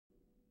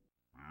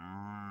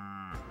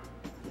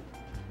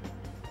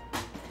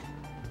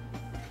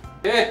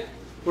Yeah.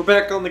 We're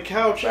back on the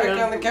couch. Back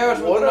on the couch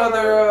with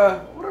another.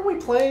 What are we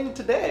playing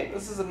today?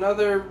 This is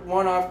another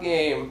one-off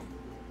game.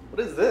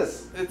 What is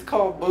this? It's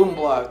called BOOM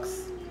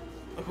BLOX.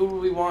 Who do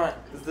we want?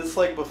 Is this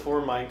like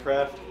before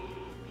Minecraft?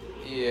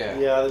 Yeah.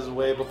 Yeah, this is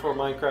way before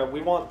Minecraft.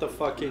 We want the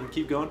fucking.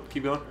 Keep going.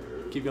 Keep going.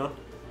 Keep going.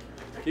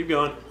 Keep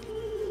going.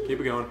 Keep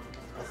it going.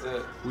 That's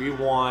it. We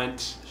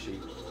want.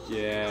 Sheep.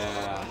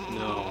 Yeah.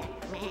 No.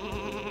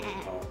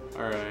 Oh.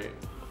 All right.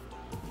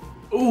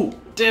 Ooh,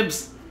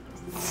 dibs.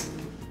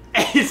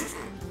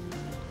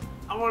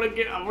 I want to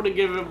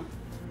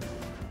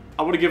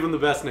give him the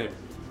best name.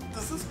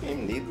 Does this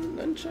game need an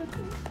nunchuck?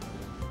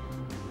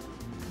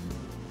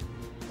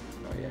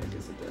 Oh yeah, I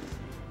guess it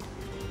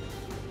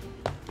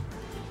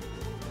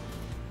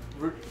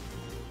does.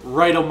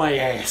 Right on my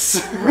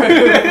ass.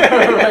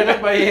 Right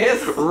up my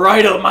ass.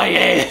 Right on my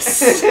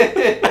ass.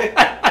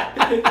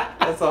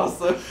 That's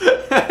awesome.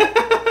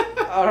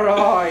 All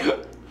right.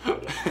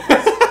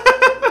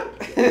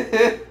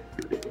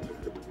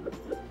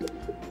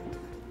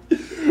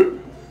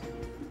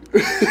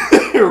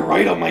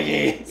 Right on my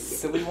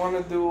ass. Do we want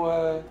to do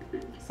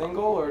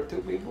single or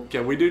two people?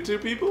 Can we do two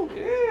people?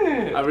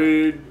 Yeah. I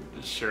mean,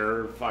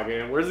 sure. Fuck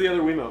it. Where's the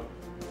other Wiimote?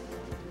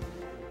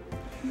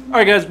 All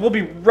right, guys. We'll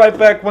be right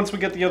back once we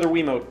get the other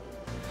Wiimote.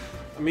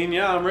 I mean,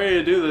 yeah, I'm ready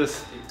to do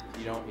this.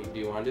 You don't need. Do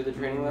you want to do the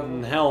training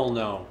level? Hell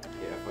no.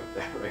 Yeah, fuck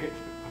that, right?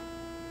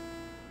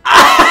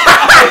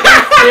 Are you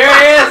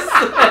serious?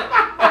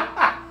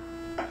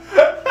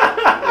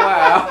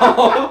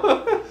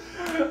 Wow.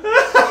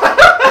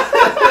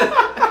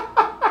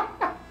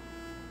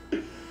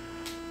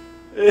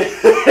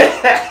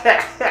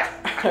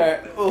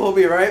 Alright, we'll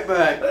be right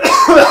back.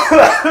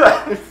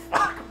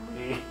 Fuck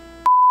me.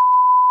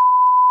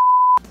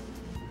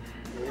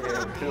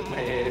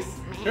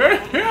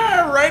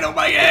 Right on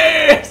my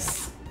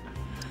ass.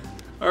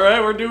 All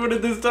right, we're doing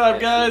it this time,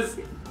 guys.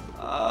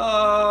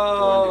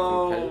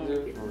 Oh.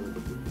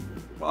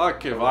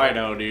 Fuck if I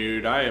know,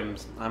 dude. I'm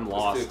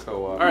lost. Let's do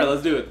co-op. All right,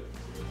 let's do it.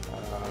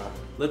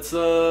 Let's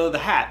the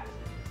hat.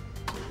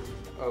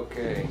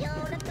 Okay.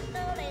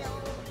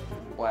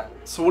 What?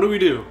 So what do we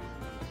do?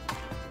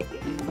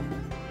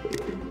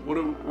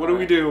 What do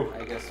we do?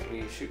 I guess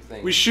we shoot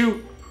things. We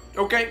shoot.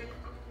 Okay.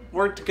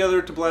 Work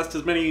together to blast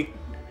as many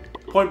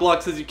point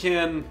blocks as you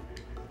can.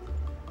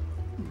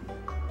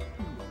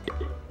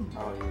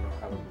 Oh,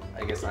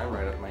 I guess I'm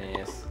right up my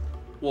ass.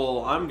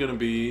 Well, I'm gonna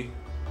be.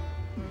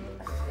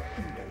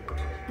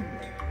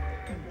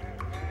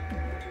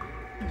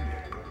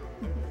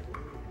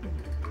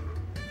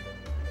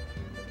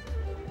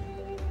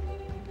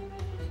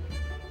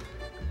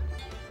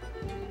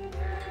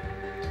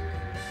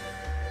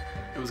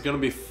 It was gonna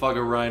be fuck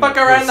around. Fuck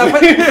around the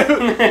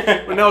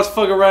but now it's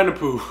fuck around the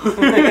poo.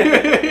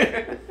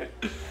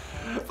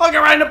 Fuck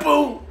around the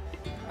poo.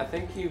 I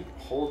think you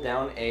hold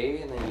down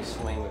A and then you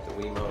swing with the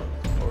Wiimote,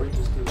 or you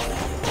just do that.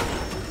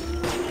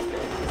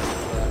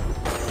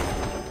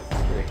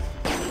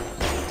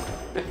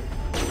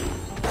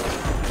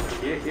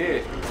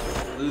 Yeah.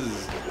 This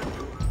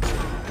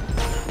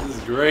is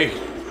great. Do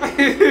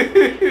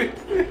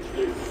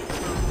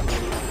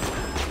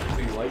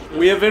you like this?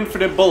 We have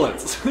infinite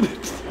bullets.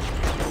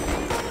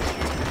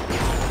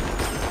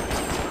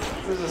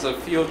 This is a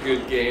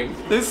feel-good game.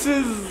 This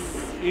is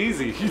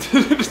easy.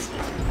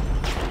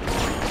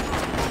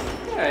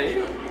 Yeah,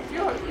 you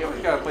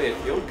always gotta play a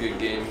feel-good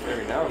game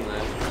every now and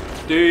then.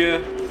 Do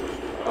you?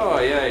 Oh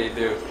yeah, you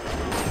do.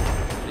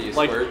 Do you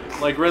squirt?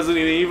 Like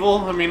Resident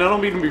Evil? I mean, I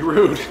don't mean to be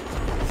rude.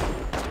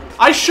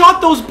 I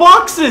shot those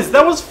boxes!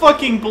 That was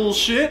fucking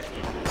bullshit!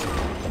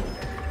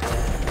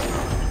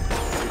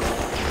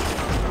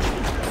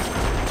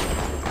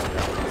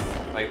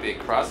 Like the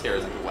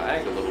crosshairs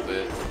lag a little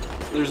bit.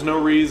 There's no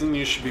reason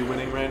you should be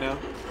winning right now.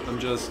 I'm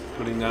just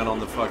putting that on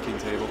the fucking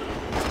table.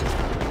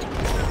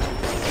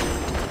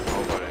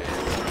 Oh, but I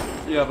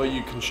am. Yeah, but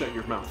you can shut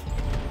your mouth.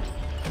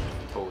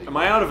 Totally. Am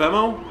I out of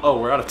ammo? Oh,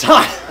 we're out of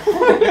time!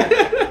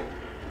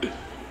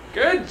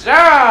 Good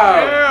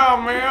job! Yeah,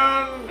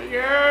 man!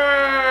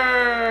 Yeah!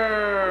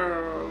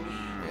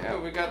 Yeah,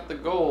 we got the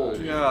gold.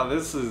 Yeah,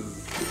 this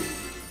is...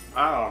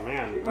 Oh,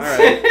 man.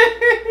 Alright.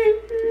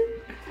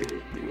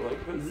 Do you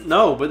like this?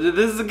 No, but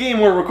this is a game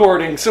we're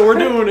recording, so we're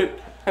doing it.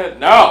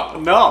 No!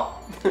 No.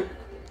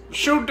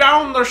 Shoot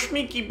down the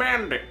sneaky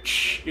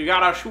bandits. You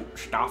gotta shoot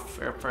stuff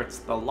if it's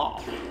the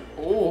law.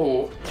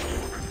 Oh.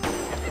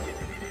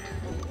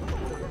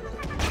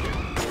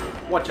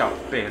 Watch out,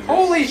 bandits.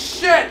 Holy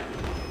shit!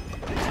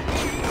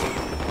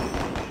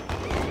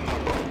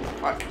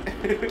 Fuck.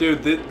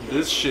 Dude,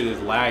 this shit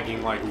is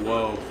lagging like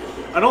whoa.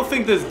 I don't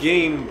think this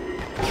game...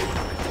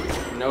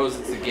 Knows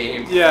it's a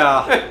game.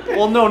 Yeah.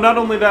 Well, no, not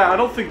only that, I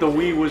don't think the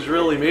Wii was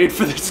really made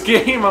for this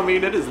game. I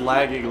mean, it is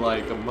lagging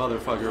like a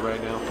motherfucker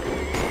right now.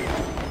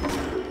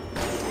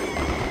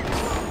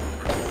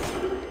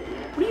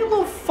 What are you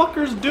little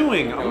fuckers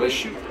doing? I'm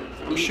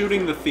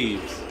shooting the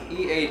thieves.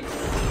 EA,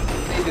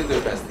 they do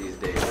their best these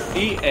days.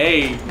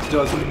 EA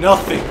does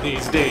nothing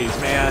these days,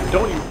 man.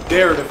 Don't you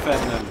dare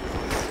defend them.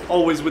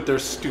 Always with their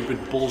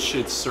stupid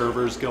bullshit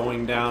servers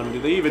going down.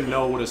 Do they even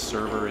know what a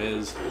server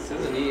is? This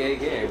is an EA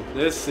game.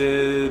 This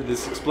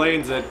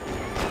explains it.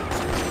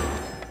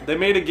 They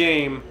made a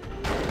game.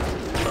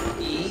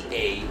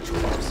 EA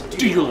drops.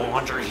 Do your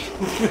laundry.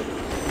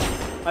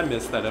 I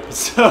missed that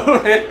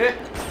episode.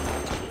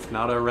 It's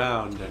not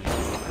around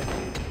anymore.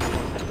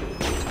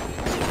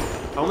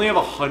 I only have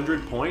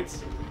 100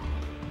 points.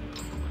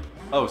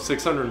 Oh,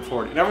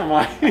 640. Never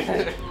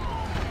mind.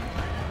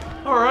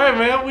 All right,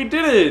 man, we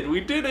did it.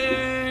 We did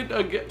it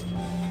again.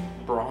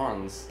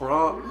 Bronze.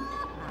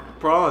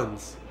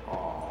 Bronze.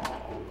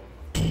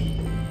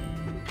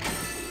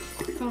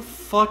 What the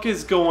fuck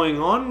is going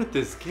on with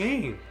this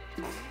game?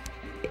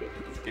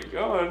 Let's keep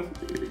going.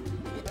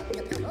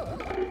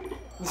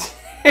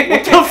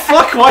 What the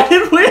fuck? Why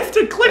did we have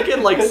to click it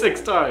like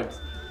 6 times?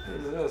 What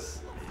is this?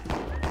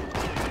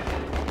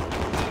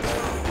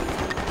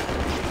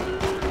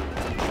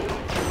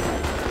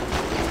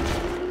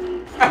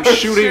 I'm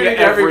shooting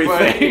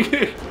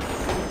everything.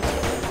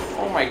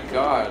 Oh my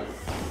god.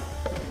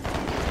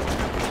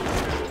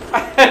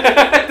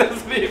 It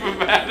doesn't even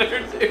matter,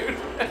 dude.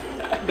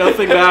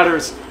 Nothing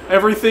matters.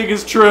 Everything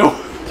is true.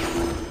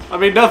 I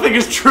mean, nothing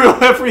is true.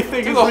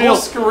 Everything is The real. whole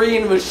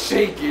screen was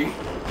shaking.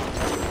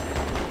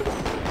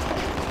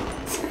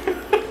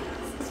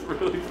 It's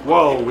really funny.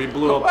 Whoa, we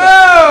blew up.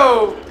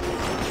 Whoa!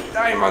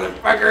 Die,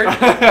 motherfucker!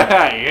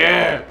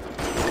 Yeah.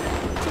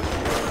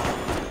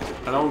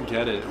 I don't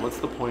get it. What's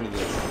the point of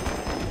this?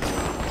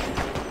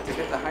 To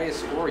get the highest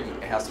score, you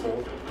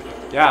asshole.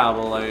 Yeah,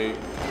 well, like,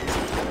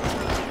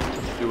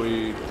 do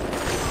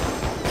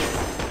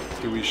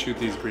we shoot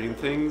these green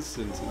things?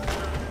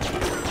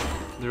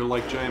 They're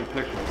like giant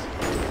pickles.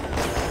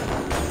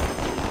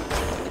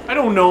 I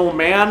don't know,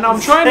 man. I'm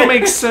trying to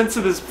make sense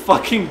of this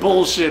fucking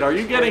bullshit. Are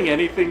you getting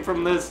anything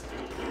from this?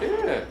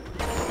 Yeah.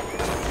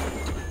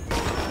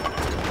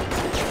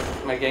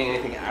 Am I getting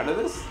anything out of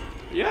this?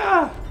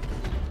 Yeah.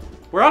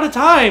 We're out of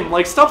time.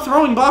 Like, stop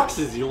throwing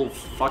boxes, you little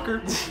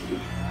fucker.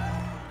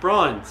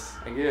 Bronze.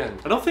 Again.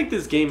 I don't think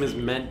this game is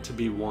meant to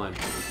be won.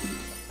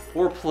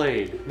 Or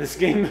played. This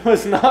game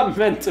was not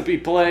meant to be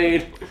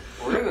played.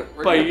 We're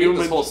by gonna beat humans.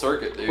 this whole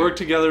circuit, dude. Work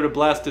together to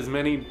blast as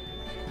many...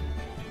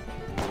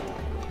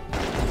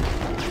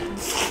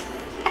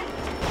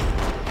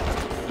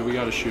 Do we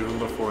gotta shoot them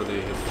before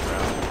they hit the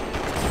ground?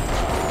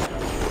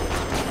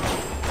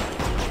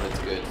 That's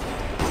good.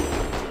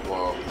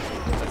 Whoa.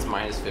 That's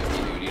minus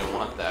 50, dude. You don't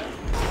want that.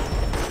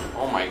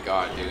 Oh my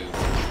god, dude.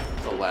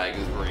 The lag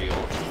is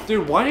real.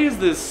 Dude, why is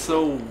this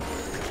so...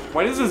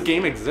 Why does this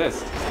game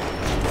exist?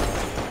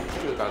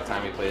 It was about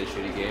time we played a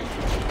shitty game.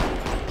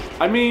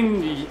 I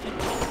mean,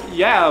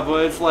 yeah,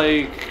 but it's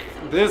like...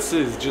 This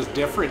is just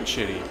different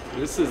shitty.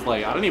 This is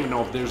like... I don't even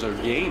know if there's a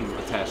game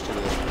attached to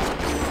this.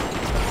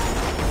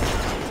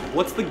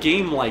 What's the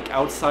game like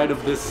outside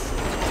of this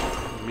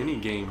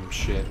mini-game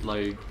shit?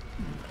 Like...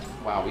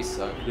 Wow, we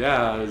suck.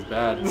 Yeah, it was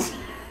bad.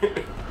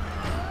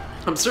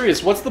 I'm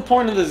serious, what's the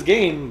point of this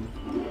game?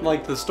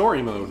 Like, the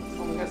story mode?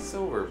 Oh, we got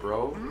silver,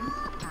 bro.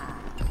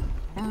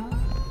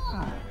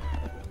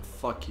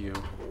 Fuck you.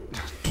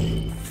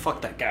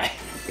 Fuck that guy.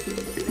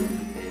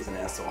 Yeah, he's an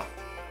asshole.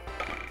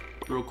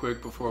 Real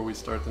quick before we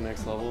start the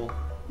next level.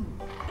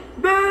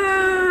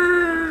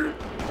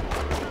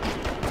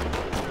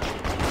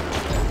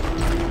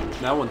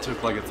 That one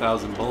took like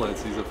 1,000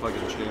 bullets. He's a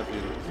fucking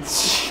champion.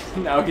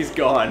 Now he's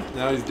gone.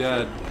 Now he's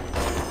dead.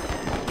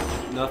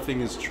 Nothing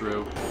is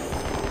true.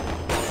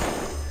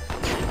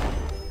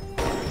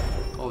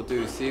 Oh,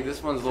 dude, see,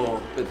 this one's a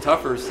little bit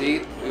tougher,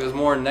 see? It was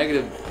more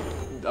negative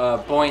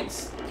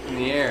points in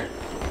the air.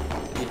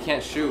 You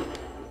can't shoot.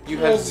 You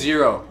have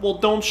 0. Well,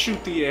 don't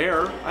shoot the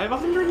air. I have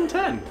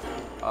 110.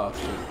 Oh,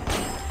 shit.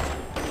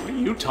 What are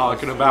you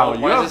talking about?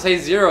 Why does it say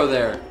 0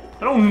 there?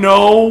 I don't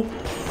know.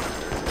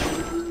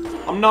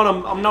 I'm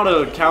not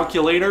a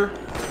calculator.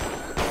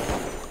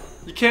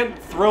 You can't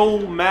throw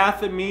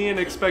math at me and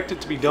expect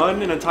it to be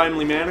done in a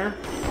timely manner.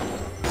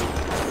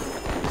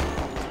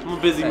 I'm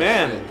a busy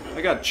man. Shit.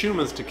 I got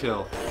chumas to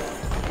kill.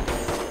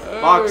 Oh.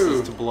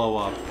 Boxes to blow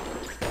up.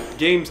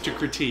 Games to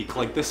critique,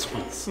 like this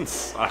one. This one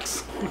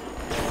sucks.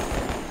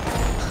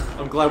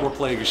 I'm glad we're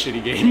playing a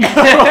shitty game now.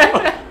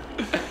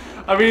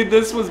 I mean,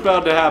 this was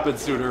bound to happen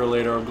sooner or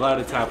later. I'm glad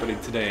it's happening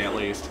today, at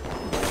least.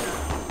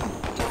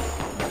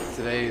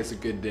 Today is a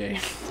good day.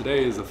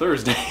 Today is a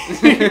Thursday.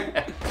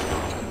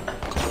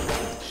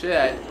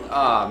 Shit.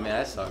 Aw,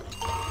 man, I suck.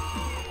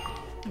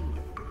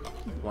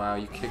 Wow,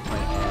 you kicked my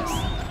ass.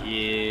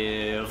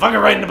 Yeah, fuck it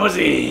right in the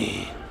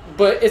pussy.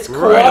 But it's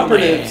Right on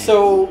cooperative, me.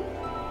 so...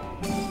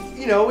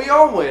 You know, we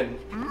all win.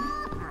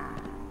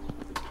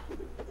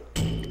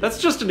 That's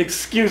just an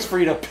excuse for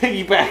you to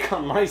piggyback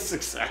on my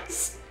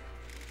success.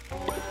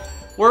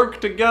 Work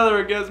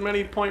together, get as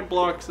many point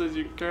blocks as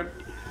you can.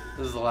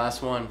 This is the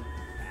last one.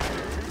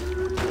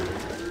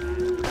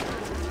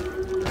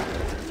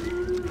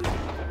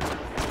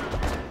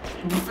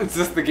 Is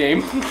this the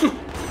game?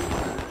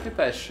 Hit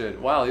that shit.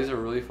 Wow, these are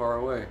really far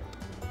away.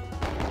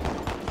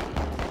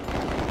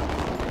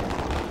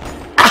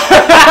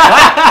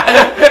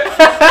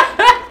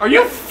 Are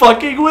you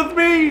fucking with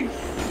me?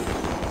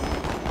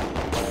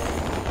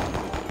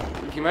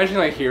 Can you imagine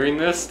like hearing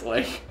this?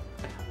 Like,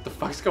 what the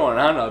fuck's going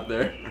on out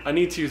there? I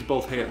need to use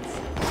both hands.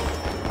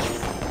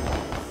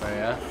 Oh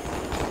yeah?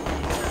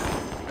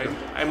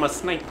 I'm a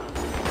sniper.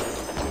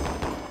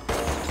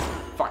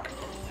 Fuck.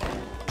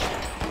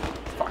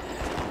 Fuck.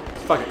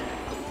 Fuck it.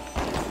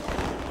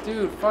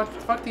 Dude,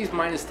 fuck these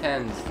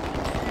 -10s.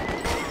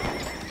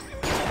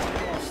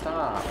 Oh,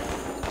 stop.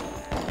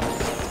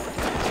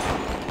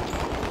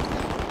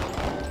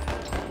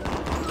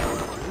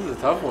 This is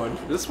a tough one.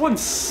 This one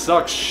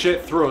sucks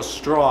shit through a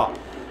straw.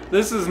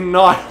 This is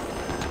not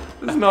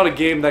a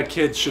game that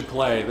kids should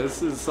play.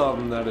 This is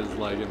something that is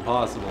like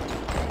impossible.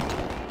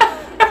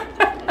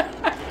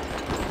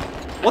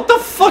 What the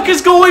fuck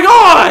is going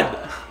on?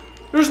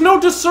 There's no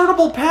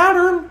discernible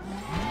pattern.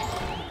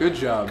 Good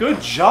job. Good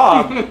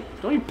job.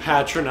 Don't you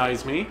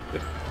patronize me.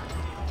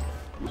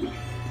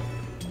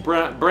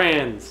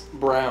 Brands.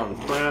 Brown.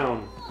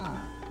 Brown.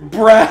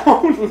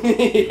 Brown.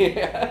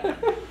 Yeah.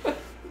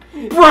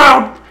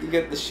 Brown. You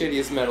get the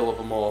shittiest medal of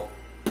them all.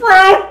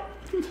 Brown.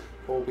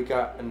 Oh, we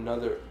got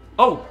another.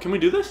 Oh, can we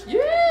do this?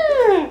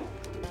 Yeah.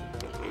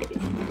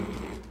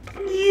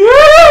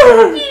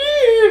 Yeah!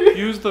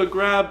 Use the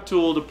grab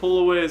tool to pull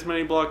away as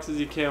many blocks as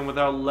you can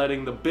without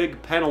letting the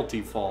big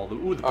penalty fall.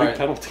 Ooh, the big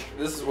penalty.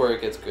 This is where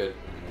it gets good.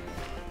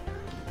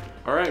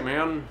 Alright,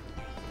 man.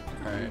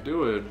 Alright.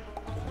 Do it.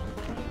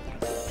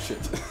 Shit.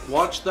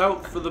 Watch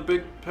out for the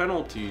big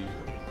penalty.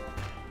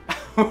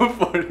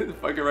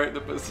 Fucking right in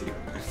the pussy.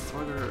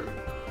 Fucker.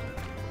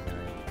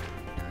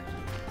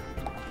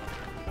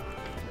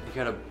 You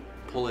gotta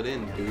pull it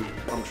in, dude.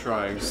 I'm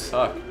trying. You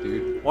suck,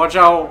 dude. Watch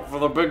out for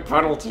the big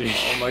penalty.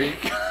 Oh my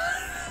god.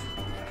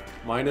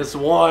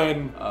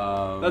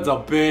 -1. That's a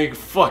big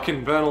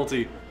fucking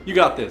penalty. You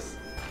got this.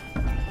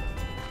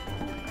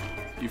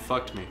 You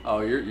fucked me.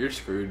 Oh, you're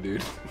screwed,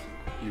 dude.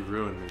 You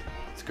ruined me.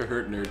 It's gonna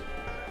hurt, nerd.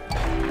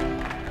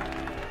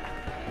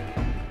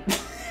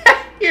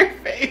 Your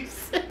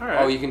face. Alright.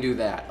 Oh, you can do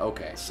that.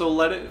 Okay. So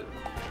let it...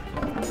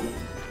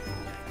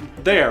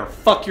 There.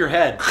 Fuck your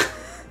head.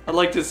 I'd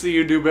like to see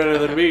you do better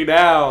than me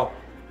now.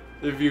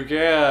 If you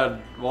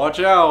can. Watch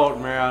out,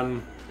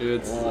 man.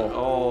 It's...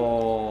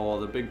 Oh,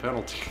 the big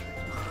penalty.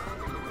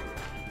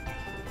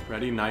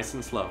 Ready? Nice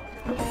and slow.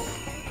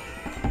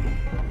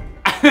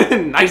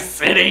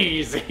 Nice and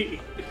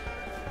easy.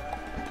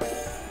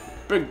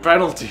 Big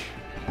penalty.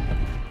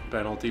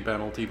 Penalty,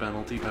 penalty,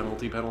 penalty,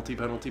 penalty, penalty,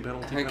 penalty,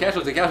 penalty.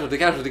 Casualty, casualty,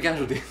 casualty,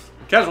 casualty.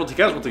 Casualty,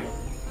 casualty.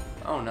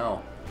 Oh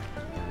no.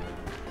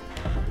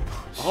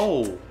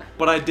 Oh,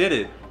 but I did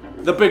it.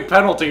 The big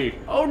penalty.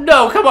 Oh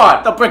no, come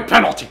on! The big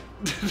penalty.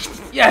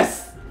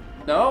 Yes!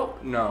 No?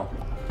 No.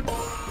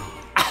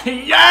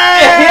 Yeah!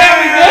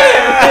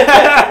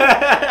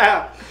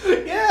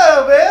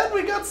 Yeah, man,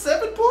 we got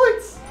 7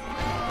 points.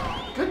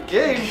 Good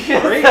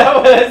game. Great.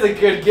 That was a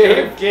good game.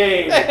 Good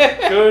game.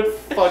 Good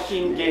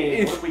fucking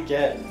game. What did we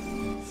get?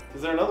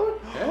 Is there another one?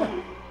 Yeah.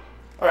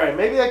 Alright,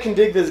 maybe I can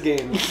dig this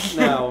game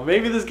now.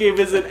 Maybe this game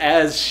isn't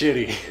as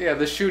shitty. Yeah,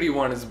 the shooty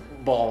one is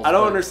balls. I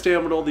don't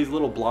understand what all these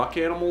little block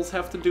animals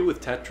have to do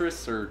with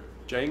Tetris or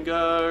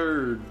Jenga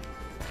or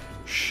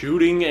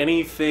shooting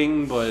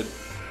anything, but...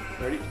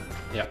 Ready?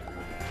 Yeah.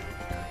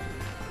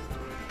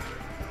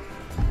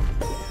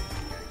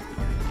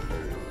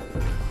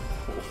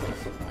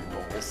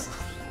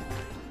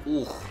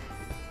 Ugh.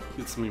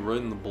 Gets me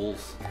right in the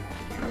balls.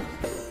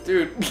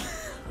 Dude.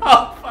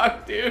 Oh,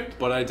 fuck, dude.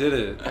 But I did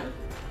it.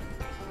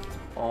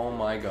 Oh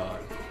my god.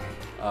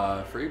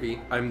 Freebie.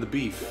 I'm the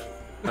beef.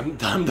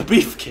 I'm the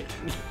beef kid.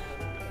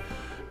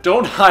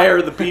 Don't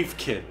hire the beef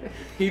kid.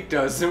 He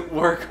doesn't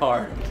work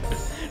hard.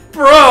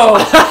 Bro!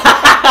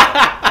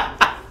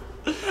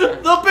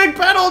 The big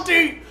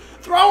penalty!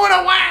 Throw it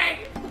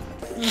away!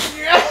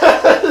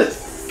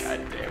 Yes! God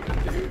damn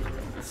it, dude.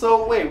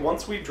 So wait,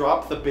 once we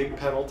drop the big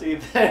penalty,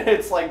 then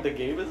it's like the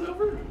game is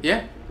over?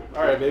 Yeah.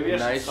 Alright, maybe I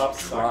should Nice stop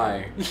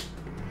try.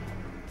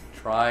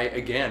 Try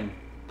again.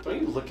 Don't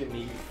you look at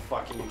me, you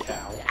fucking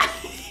cow.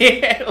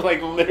 Yeah,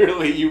 like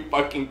literally, you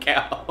fucking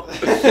cow.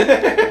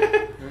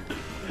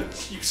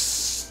 You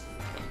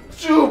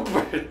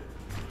stupid!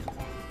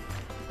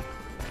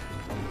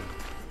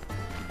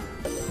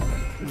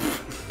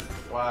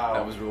 Wow.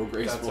 That was real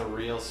graceful. That's a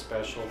real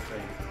special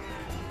thing.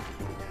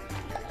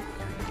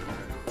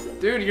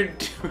 Dude, you're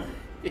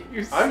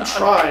I'm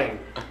trying.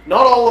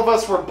 Not all of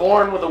us were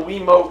born with a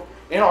Wiimote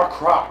in our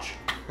crotch.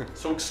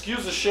 So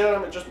excuse the shit out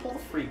of me. Just pull the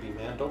freebie,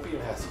 man. Don't be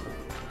an asshole.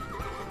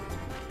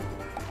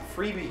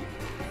 Freebie.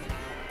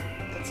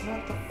 That's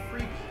not the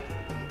freebie.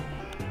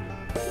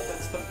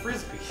 That's the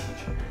frisbee.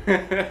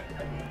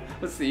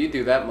 Let's see you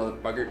do that,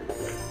 motherfucker.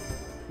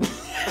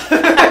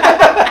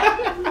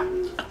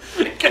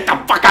 Get the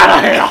fuck out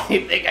of here!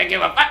 You think I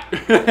give a fuck?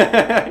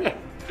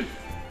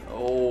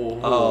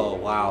 Oh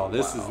wow,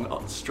 this is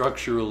not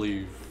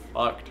structurally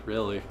fucked,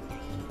 really.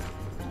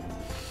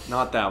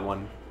 Not that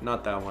one.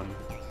 Not that one.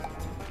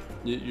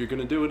 You're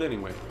gonna do it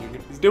anyway.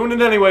 He's doing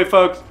it anyway,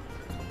 folks.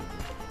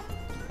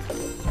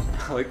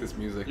 I like this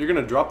music. You're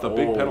gonna drop the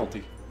big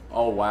penalty.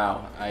 Oh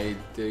wow, I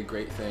did a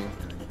great thing.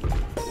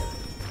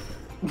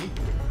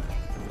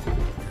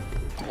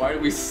 Why do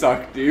we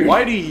suck, dude?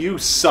 Why do you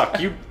suck?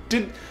 You're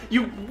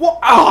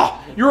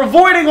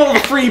avoiding all the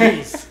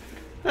freebies.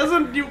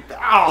 Haven't you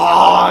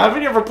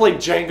ever played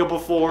Jenga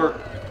before?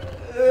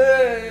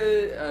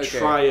 Okay.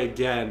 Try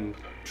again.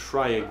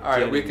 Try again.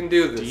 Alright, we can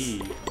do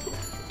this.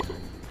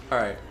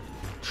 Alright.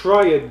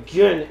 Try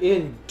again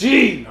in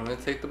D. I'm gonna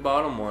take the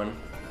bottom one.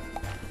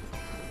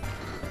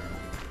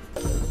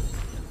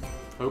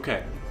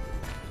 Okay.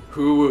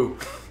 Hoo-woo.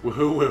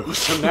 Woohoo.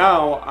 So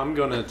now I'm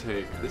gonna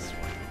take this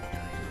one.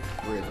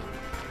 Really?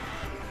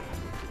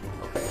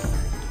 Okay.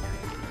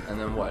 And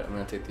then what? I'm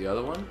gonna take the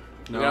other one?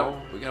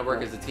 No. We gotta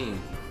work as a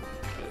team.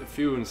 If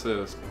you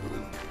insist.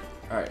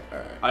 Alright,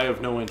 alright. I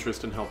have no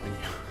interest in helping you.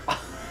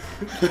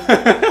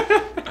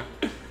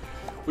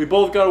 We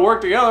both gotta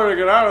work together to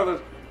get out of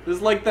this. This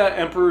is like that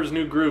Emperor's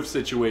New Groove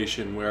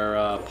situation where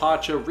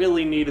Pacha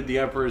really needed the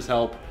Emperor's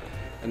help,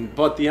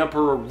 but the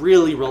Emperor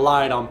really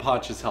relied on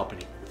Pacha's help,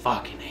 and he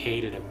fucking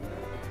hated him.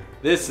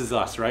 This is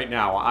us right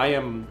now. I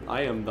am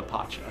the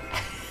Pacha.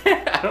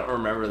 I don't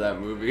remember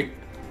that movie.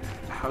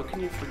 How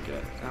can you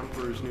forget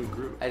Emperor's New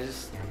Groove? I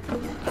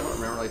don't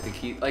remember like the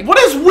key. Like what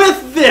is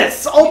with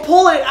this? I'll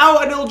pull it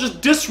out and it'll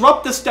just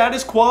disrupt the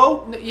status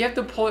quo. No, you have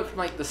to pull it from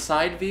like the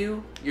side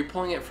view. You're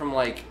pulling it from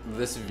like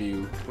this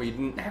view where you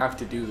didn't have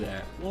to do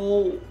that.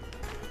 Well,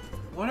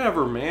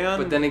 whatever, man.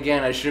 But then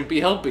again, I shouldn't be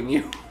helping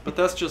you. But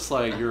that's just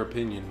like your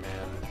opinion,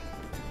 man.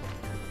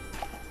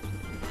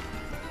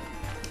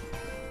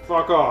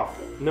 Fuck off.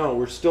 No,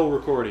 we're still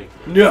recording.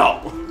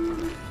 No!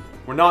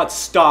 We're not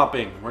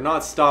stopping. We're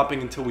not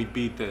stopping until we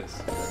beat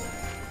this.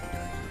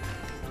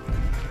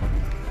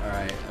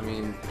 Alright, I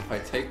mean, if I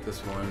take this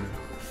one...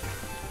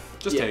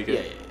 Just take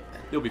it. Yeah.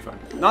 You'll be fine.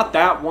 Not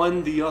that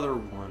one, the other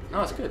one.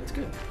 No, it's good, it's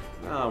good.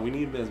 No, we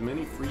need as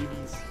many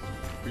freebies.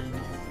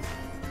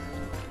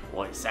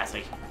 Boy,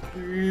 sassy.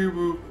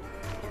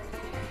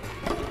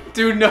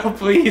 Dude, no,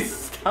 please,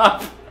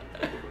 stop.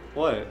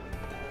 What?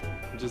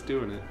 I'm just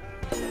doing it.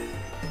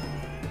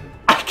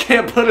 I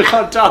can't put it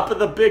on top of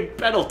the big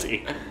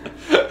penalty.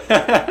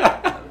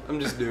 I'm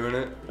just doing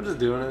it. I'm just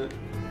doing it.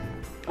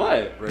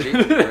 What? Ready?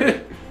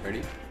 Ready?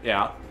 Ready?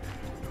 Yeah.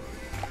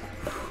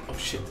 Oh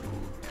shit.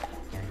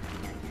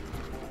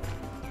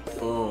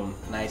 Boom.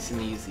 Nice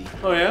and easy.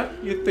 Oh yeah?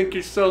 You think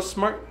you're so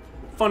smart?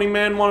 Funny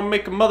man wanna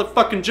make a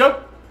motherfucking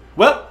joke?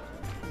 Well,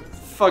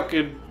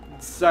 fucking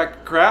sack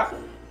of crap.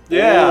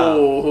 Yeah.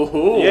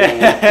 Oh.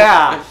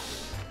 Yeah.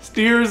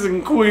 Steers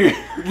and queers.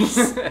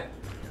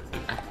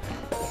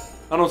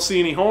 I don't see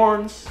any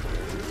horns.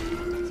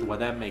 So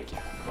what'd that make you?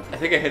 I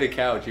think I hit a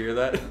cow. Did you hear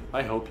that?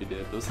 I hope you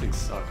did. Those things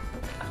suck.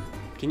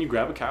 Can you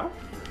grab a cow?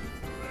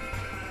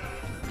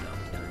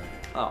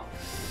 Oh.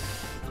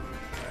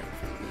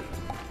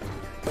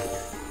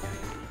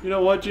 You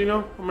know what,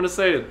 Gino? I'm gonna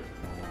say it.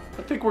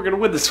 I think we're gonna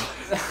win this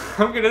one.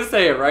 I'm gonna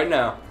say it right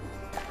now.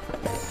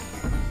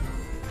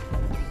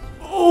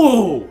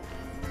 Oh!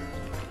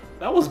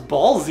 That was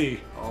ballsy.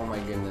 Oh my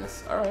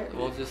goodness. Alright,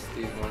 well just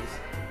these ones.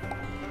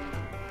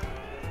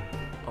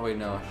 Oh wait,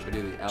 no. Should I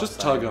do the outside Just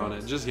tug on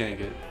ones? it. Just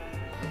yank it.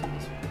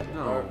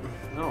 No.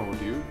 No,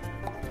 dude.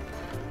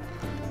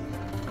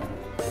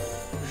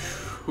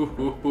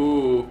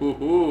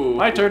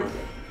 My turn.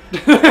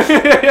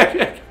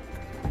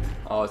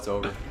 Oh, it's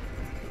over.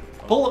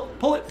 Pull it.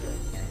 Pull it.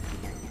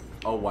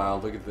 Oh wow,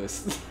 look at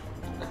this.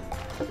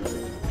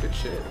 Good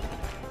shit.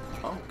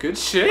 Oh, good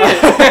shit.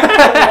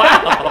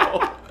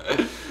 Wow.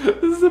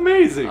 This is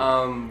amazing.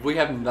 We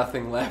have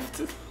nothing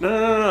left.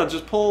 No.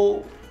 Just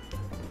pull.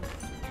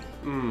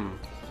 I'm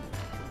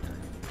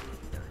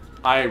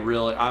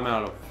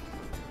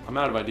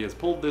out of ideas.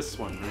 Pull this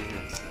one right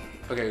here.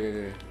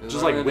 Okay.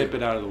 Just like whip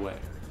it out of the way.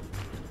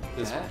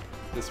 This That? one.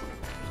 This one.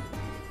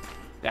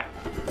 Yeah.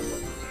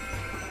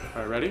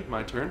 Alright, ready?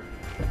 My turn.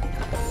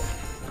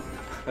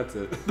 That's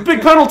it. The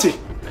big penalty!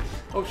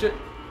 Oh shit.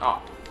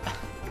 Oh.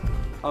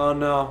 Oh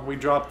no, we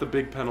dropped the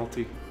big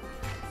penalty.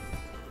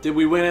 Did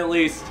we win at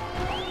least?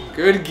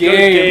 Good game.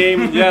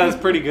 Good game. Yeah, it's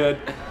pretty good.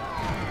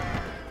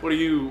 What are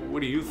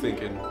you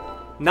thinking?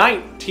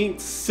 19th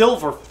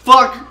silver.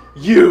 Fuck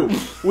you.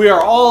 We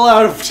are all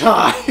out of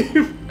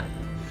time.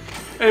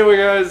 Anyway,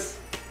 guys,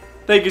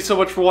 thank you so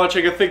much for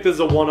watching. I think this is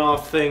a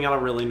one-off thing. I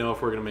don't really know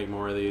if we're gonna make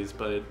more of these,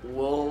 but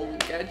We'll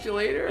catch you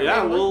later. Yeah,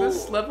 I mean, we'll-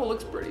 this level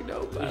looks pretty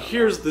dope.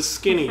 here's the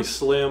skinny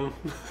Slim.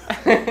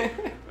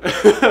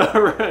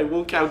 All right,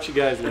 we'll catch you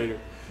guys later.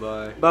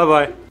 Bye.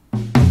 Bye-bye.